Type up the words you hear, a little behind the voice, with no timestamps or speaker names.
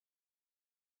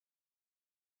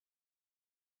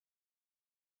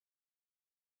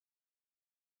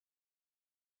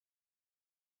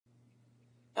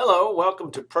Hello,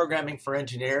 welcome to Programming for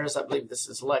Engineers. I believe this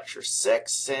is lecture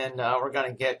 6, and we're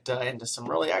going to get into some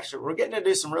we're getting to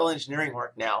do some real engineering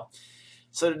work now.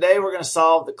 So today we're going to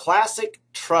solve the classic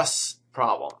truss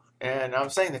problem. And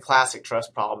I'm saying the classic truss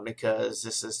problem because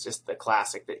this is just the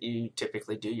classic that you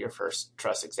typically do your first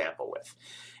truss example with.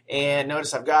 And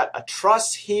notice I've got a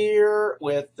truss here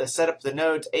with the setup of the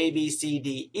nodes A, B, C,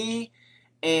 D, E.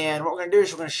 And what we're going to do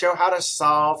is we're going to show how to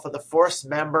solve for the force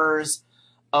members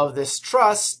of this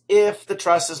truss if the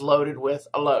truss is loaded with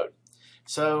a load.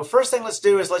 So first thing let's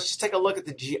do is let's just take a look at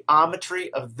the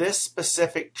geometry of this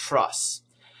specific truss.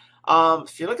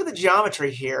 If you look at the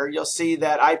geometry here, you'll see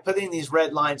that I put in these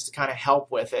red lines to kind of help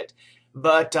with it.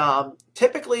 But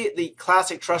typically the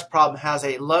classic truss problem has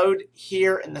a load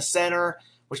here in the center,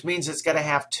 which means it's going to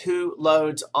have two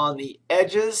loads on the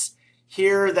edges.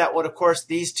 Here, that would, of course,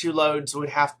 these two loads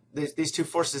would have, these two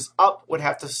forces up would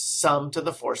have to sum to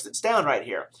the force that's down right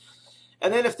here.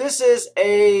 And then if this is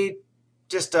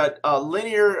just a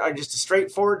linear or just a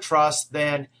straightforward truss,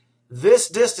 then this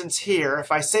distance here,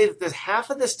 if I say that half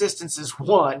of this distance is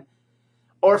 1,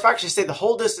 or if I actually say the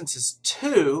whole distance is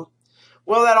 2,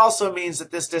 well, that also means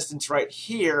that this distance right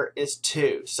here is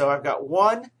 2. So I've got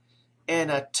 1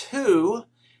 and a 2.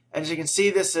 As you can see,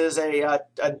 this is a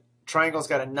triangle's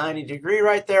got a 90-degree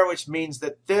right there, which means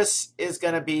that this is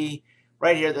going to be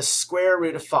right here, the square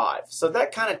root of 5. So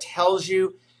that kind of tells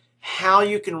you how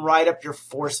you can write up your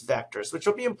force vectors, which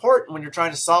will be important when you're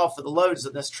trying to solve for the loads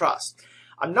in this truss.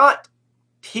 I'm not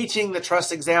teaching the truss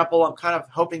example. I'm kind of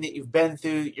hoping that you've been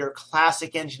through your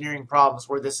classic engineering problems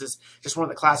where this is just one of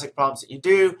the classic problems that you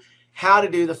do, how to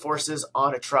do the forces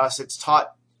on a truss. It's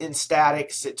taught in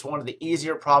statics. It's one of the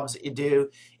easier problems that you do.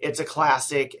 It's a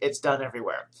classic. It's done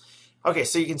everywhere. Okay,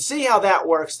 so you can see how that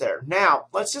works there. Now,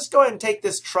 let's just go ahead and take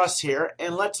this truss here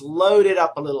and let's load it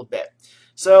up a little bit.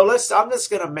 So I'm just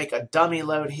going to make a dummy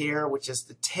load here, which is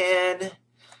the 10.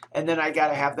 And then I got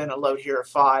to have then a load here of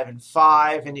 5 and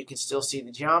 5. And you can still see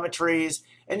the geometries.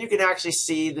 And you can actually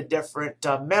see the different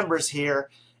members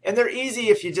here. And they're easy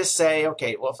if you just say,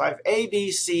 okay, well, if I have A, B,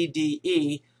 C, D,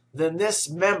 E, then this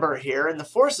member here and the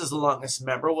forces along this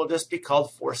member will just be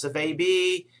called force of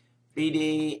AB,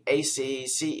 BD, AC,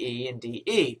 CE, and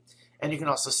DE. And you can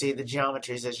also see the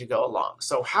geometries as you go along.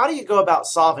 So how do you go about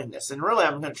solving this? And really,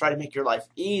 I'm going to try to make your life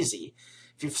easy.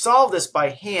 If you've solved this by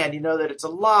hand, you know that it's a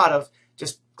lot of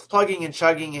just plugging and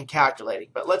chugging and calculating.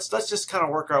 But let's just kind of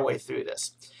work our way through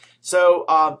this.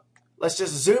 So let's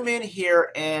just zoom in here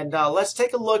and let's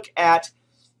take a look at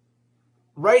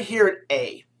right here at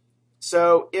A.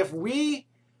 So if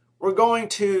we're going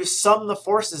to sum the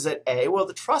forces at A. Well,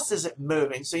 the truss isn't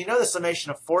moving, so you know the summation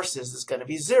of forces is going to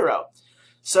be 0.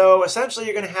 So essentially,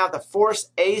 you're going to have the force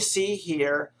AC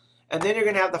here, and then you're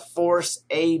going to have the force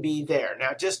AB there.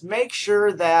 Now, just make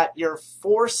sure that your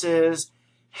forces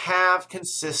have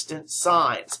consistent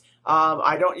signs.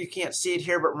 You can't see it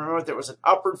here, but remember if there was an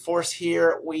upward force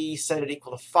here, we set it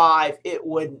equal to 5. It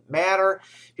wouldn't matter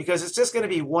because it's just going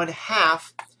to be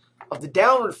 1/2 of the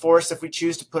downward force if we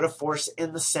choose to put a force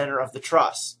in the center of the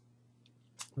truss.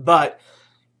 But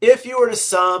if you were to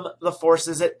sum the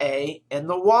forces at A in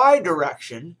the y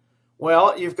direction,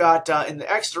 well, you've got in the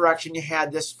x direction, you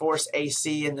had this force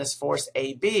AC and this force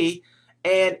AB.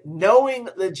 And knowing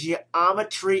the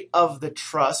geometry of the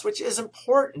truss, which is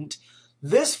important,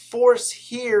 this force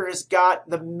here has got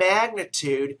the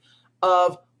magnitude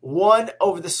of 1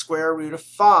 over the square root of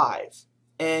 5.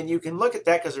 And you can look at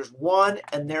that because there's 1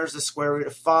 and there's the square root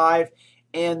of 5.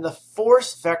 And the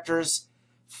force vectors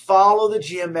follow the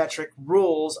geometric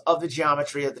rules of the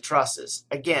geometry of the trusses.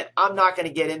 Again, I'm not going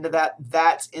to get into that.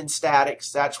 That's in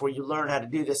statics. That's where you learn how to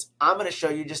do this. I'm going to show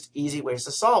you just easy ways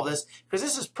to solve this because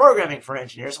this is programming for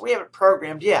engineers. We haven't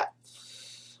programmed yet.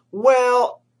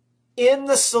 Well, in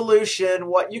the solution,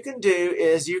 what you can do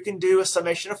is you can do a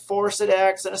summation of force at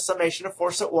x and a summation of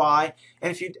force at y.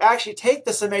 And if you actually take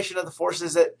the summation of the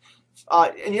forces at,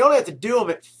 and you only have to do them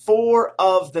at 4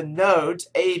 of the nodes,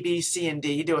 A, B, C, and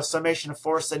D, you do a summation of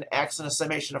force in x and a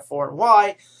summation of 4 in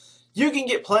y, you can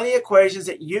get plenty of equations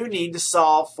that you need to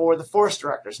solve for the force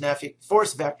vectors. Now,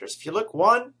 force vectors, if you look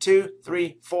 1, 2,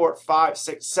 3, 4, 5,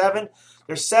 6, 7,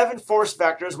 there's 7 force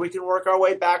vectors. We can work our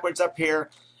way backwards up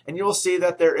here. And you will see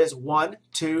that there is 1,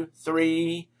 2,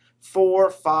 3, 4,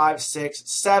 5, 6,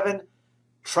 7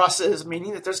 trusses,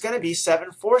 meaning that there's going to be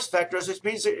 7 force vectors, which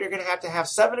means that you're going to have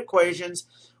 7 equations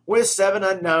with 7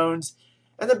 unknowns.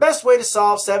 And the best way to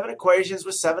solve 7 equations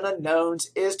with 7 unknowns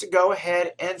is to go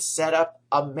ahead and set up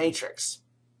a matrix.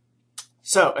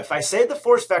 So if I say the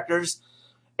force vectors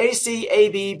AC,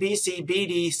 AB, BC,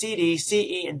 BD, CD,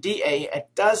 CE, and DA, it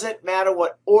doesn't matter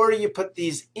what order you put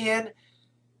these in.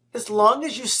 as long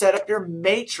as you set up your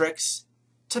matrix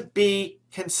to be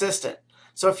consistent.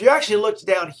 So if you actually looked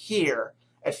down here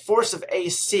at force of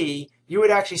AC, you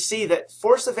would actually see that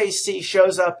force of AC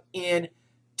shows up in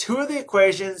two of the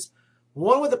equations,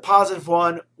 one with a positive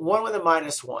one, one with a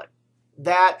minus one.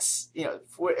 That's,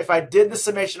 if I did the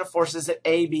summation of forces at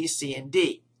A, B, C, and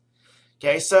D.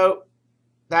 Okay, so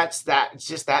that's that. It's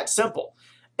just that simple.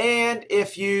 And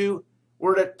if you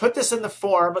were to put this in the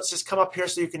form, let's just come up here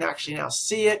so you can actually now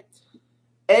see it.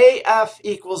 AF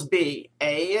equals B.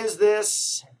 A is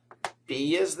this,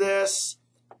 B is this.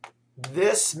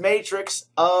 This matrix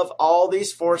of all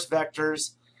these force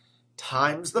vectors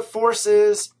times the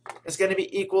forces is going to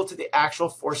be equal to the actual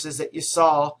forces that you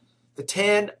saw.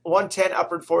 The 110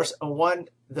 upward force and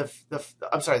the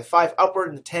 5 upward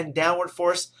and the 10 downward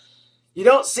force. You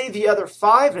don't see the other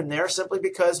 5 in there simply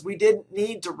because we didn't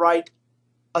need to write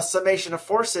a summation of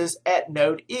forces at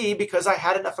node E because I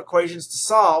had enough equations to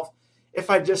solve if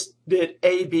I just did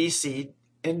A, B, C,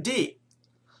 and D.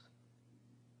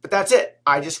 But that's it.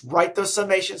 I just write those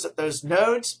summations at those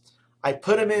nodes. I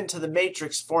put them into the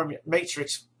matrix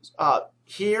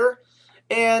here,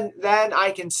 and then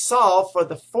I can solve for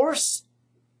the force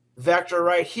vector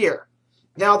right here.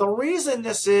 Now, the reason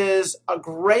this is a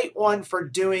great one for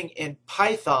doing in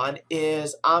Python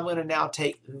is I'm going to now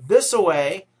take this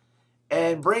away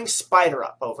and bring Spider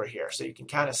up over here so you can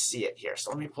kind of see it here.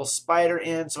 So let me pull Spider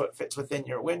in so it fits within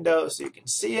your window so you can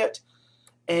see it.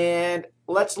 And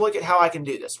let's look at how I can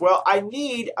do this. Well, I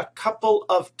need a couple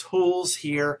of tools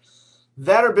here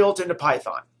that are built into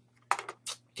Python.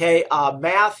 Okay,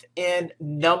 math and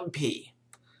NumPy.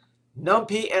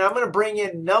 NumPy, and I'm going to bring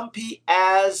in NumPy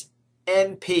as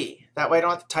NP. That way I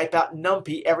don't have to type out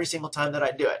NumPy every single time that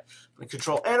I do it. I'm going to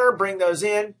Control Enter, bring those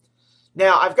in.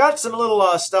 Now, I've got some little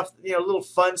stuff, little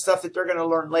fun stuff that they're going to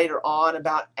learn later on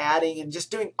about adding and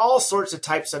just doing all sorts of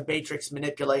types of matrix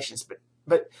manipulations.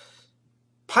 But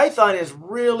Python is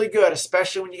really good,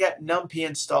 especially when you got NumPy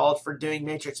installed for doing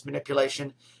matrix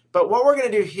manipulation. But what we're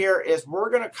going to do here is we're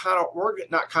going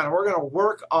to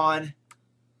work on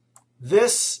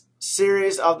this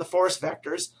series of the force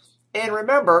vectors. And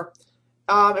remember,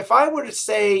 if I were to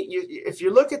say, if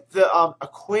you look at the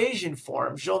equation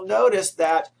forms, you'll notice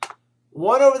that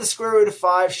 1 over the square root of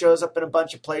 5 shows up in a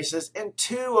bunch of places, and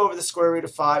 2 over the square root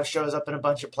of 5 shows up in a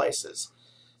bunch of places.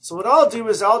 So what I'll do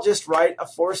is I'll just write a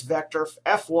force vector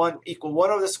F1 equal 1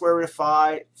 over the square root of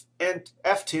 5, and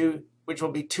F2, which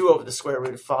will be 2 over the square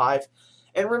root of 5.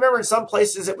 And remember, in some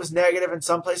places it was negative, in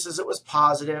some places it was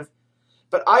positive.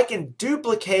 But I can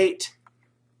duplicate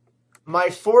my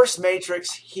force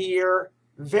matrix here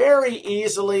very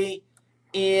easily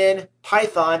in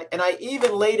Python, and I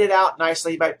even laid it out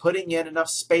nicely by putting in enough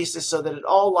spaces so that it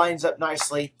all lines up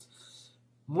nicely.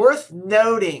 Worth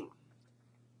noting,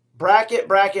 bracket,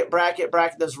 bracket, bracket,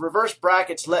 bracket, those reverse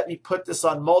brackets let me put this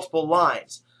on multiple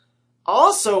lines.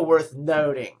 Also worth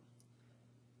noting,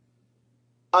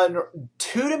 a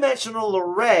two-dimensional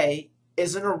array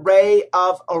is an array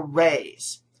of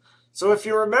arrays. So if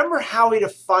you remember how we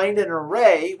defined an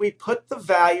array, we put the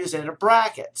values into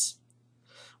brackets.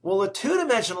 Well, a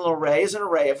two-dimensional array is an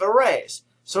array of arrays.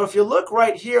 So if you look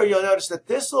right here, you'll notice that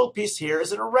this little piece here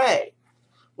is an array.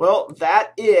 Well,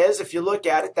 that is, if you look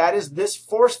at it, that is this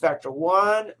force vector,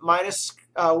 1 minus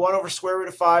 1 over square root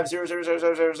of 5, 0, 0, 0,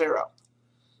 0, 0, 0.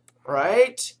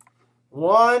 Right?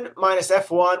 1 minus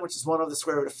F1, which is 1 over the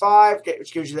square root of 5,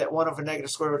 which gives you that 1 over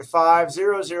negative square root of 5,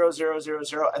 0, 0, 0, 0,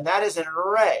 0, and that is an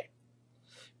array.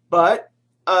 But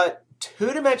a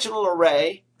two-dimensional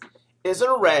array is an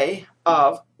array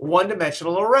of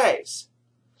one-dimensional arrays.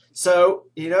 So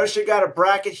you notice you got a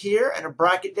bracket here and a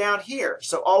bracket down here.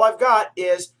 So all I've got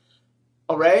is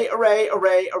array, array,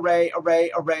 array, array,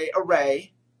 array, array,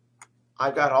 array.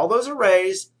 I've got all those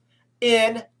arrays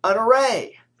in an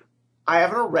array. I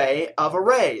have an array of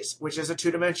arrays, which is a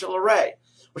two-dimensional array,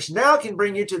 which now can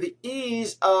bring you to the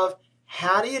ease of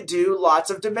how do you do lots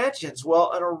of dimensions?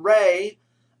 Well, an array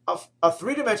of a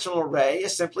three-dimensional array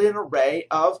is simply an array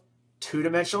of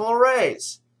two-dimensional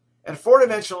arrays. And a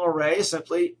four-dimensional array is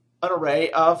simply an array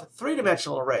of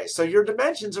three-dimensional arrays. So your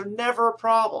dimensions are never a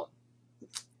problem.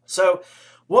 So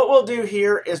what we'll do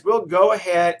here is we'll go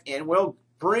ahead and we'll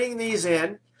bring these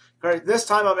in. Right, this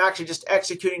time I'm actually just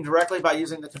executing directly by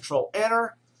using the Control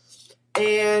Enter.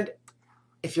 And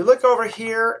if you look over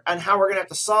here and how we're going to have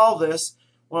to solve this,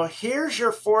 well, here's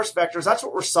your force vectors. That's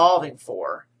what we're solving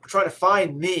for. We're trying to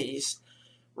find these.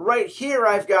 Right here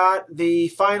I've got the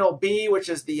final B, which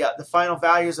is the final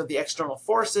values of the external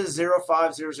forces, 0,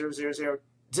 5, 0, 0, 0, 0,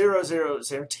 0, 0,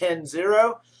 0, 10,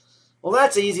 0. Well,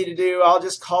 that's easy to do. I'll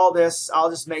just call this,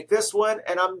 I'll just make this one,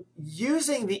 and I'm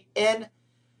using the N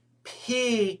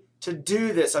P to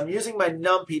do this. I'm using my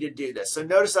NumP to do this. So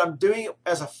notice I'm doing it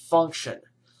as a function,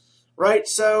 right?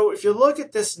 So if you look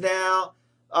at this now,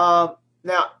 now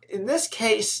in this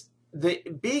case, the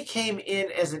B came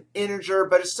in as an integer,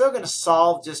 but it's still going to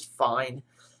solve just fine.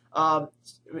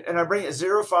 And I bring it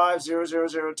 0, 5, 0, 0,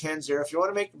 0, 10, 0. If you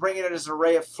want to bring it as an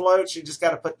array of floats, you just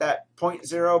got to put that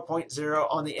 0.0, 0.0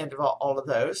 on the end of all of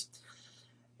those.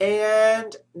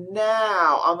 And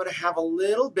now I'm going to have a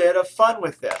little bit of fun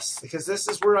with this, because this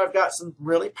is where I've got some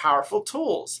really powerful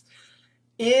tools.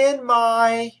 In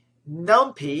my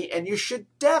NumPy, and you should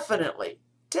definitely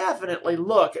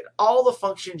look at all the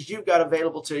functions you've got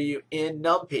available to you in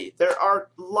NumPy. There are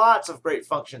lots of great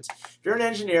functions. If you're an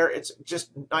engineer, it's just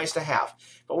nice to have.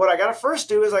 But what I got to first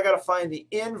do is I got to find the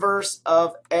inverse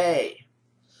of A.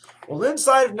 Well,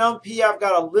 inside of NumPy, I've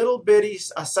got a little bitty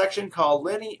section called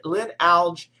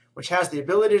linalg, which has the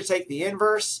ability to take the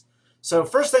inverse. So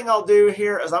first thing I'll do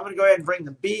here is I'm going to go ahead and bring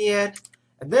the B in,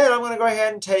 and then I'm going to go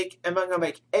ahead and I'm going to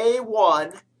make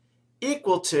A1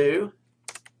 equal to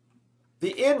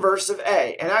the inverse of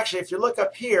A. And actually, if you look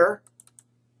up here,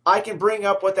 I can bring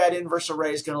up what that inverse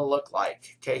array is going to look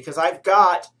like, okay? Because I've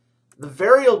got the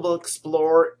variable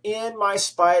explorer in my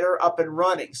spider up and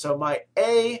running. So my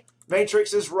A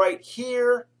matrix is right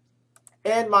here,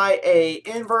 and my A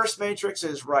inverse matrix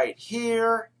is right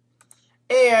here.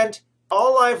 And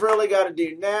all I've really got to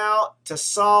do now to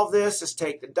solve this is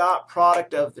take the dot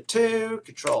product of the two,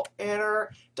 Control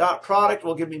Enter. Dot product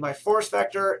will give me my force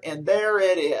vector, and there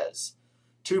it is.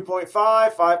 2.5,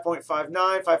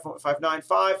 5.59,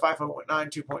 5.595, 5.9,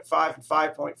 2.5, and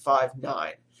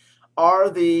 5.59 are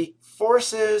the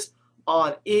forces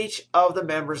on each of the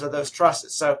members of those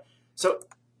trusses. So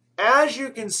as you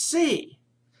can see,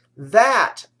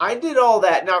 that I did all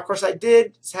that. Now, of course, I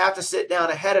did have to sit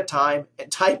down ahead of time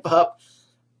and type up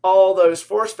all those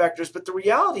force vectors, but the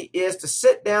reality is to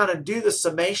sit down and do the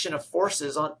summation of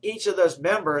forces on each of those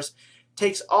members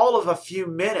takes all of a few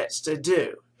minutes to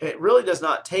do. It really does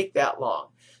not take that long.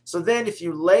 So then if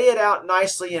you lay it out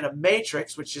nicely in a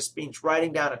matrix, which just means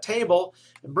writing down a table,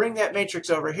 and bring that matrix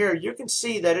over here, you can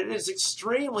see that it is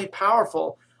extremely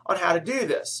powerful on how to do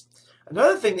this.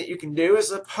 Another thing that you can do is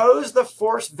suppose the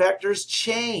force vectors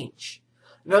change.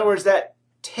 In other words, that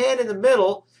 10 in the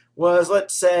middle was,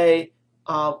 let's say,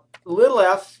 little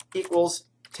f equals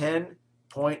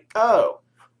 10.0.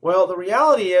 Well, the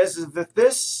reality is that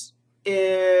this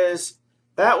is,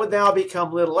 that would now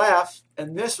become little f,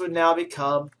 and this would now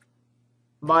become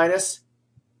minus,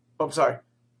 oh, sorry,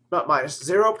 not minus,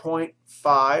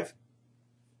 0.5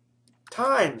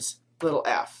 times little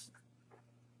f.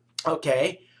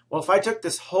 Okay, well, if I took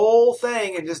this whole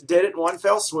thing and just did it in one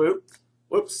fell swoop,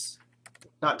 whoops,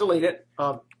 not delete it,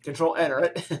 Control Enter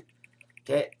it.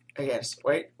 Okay, again,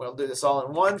 wait, we'll do this all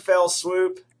in one fell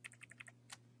swoop.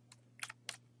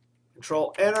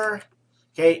 Control Enter.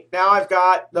 Okay, now I've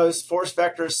got those force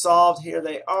vectors solved. Here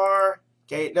they are.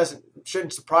 Okay, it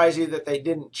shouldn't surprise you that they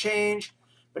didn't change.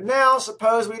 But now,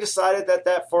 suppose we decided that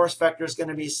that force vector is going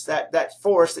to be, that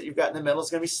force that you've got in the middle is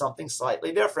going to be something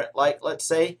slightly different, like, let's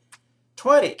say,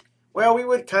 20. Well, we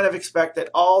would kind of expect that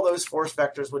all those force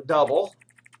vectors would double.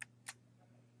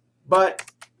 But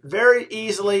very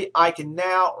easily, I can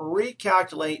now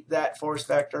recalculate that force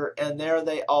vector, and there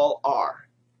they all are.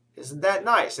 Isn't that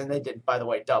nice? And they did, by the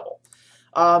way, double.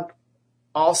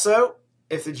 Also,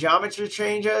 if the geometry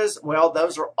changes, well,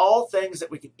 those are all things that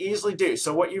we can easily do.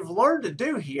 So what you've learned to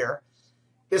do here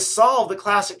is solve the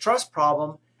classic truss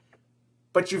problem,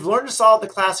 but you've learned to solve the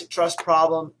classic truss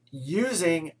problem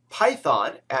using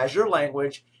Python as your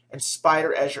language and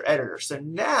Spider as your editor. So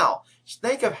now, just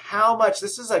think of how much,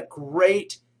 this is a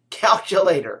great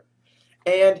calculator.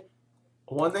 And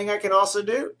one thing I can also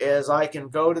do is I can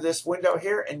go to this window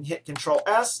here and hit Control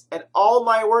S, and all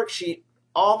my worksheet,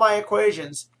 all my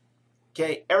equations,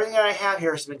 okay, everything that I have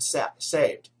here has been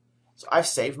saved. So I've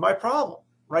saved my problem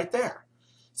right there.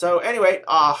 So anyway,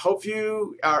 hope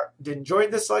you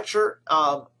enjoyed this lecture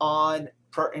in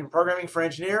Programming for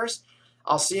Engineers.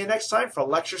 I'll see you next time for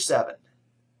Lecture 7.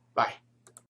 Bye.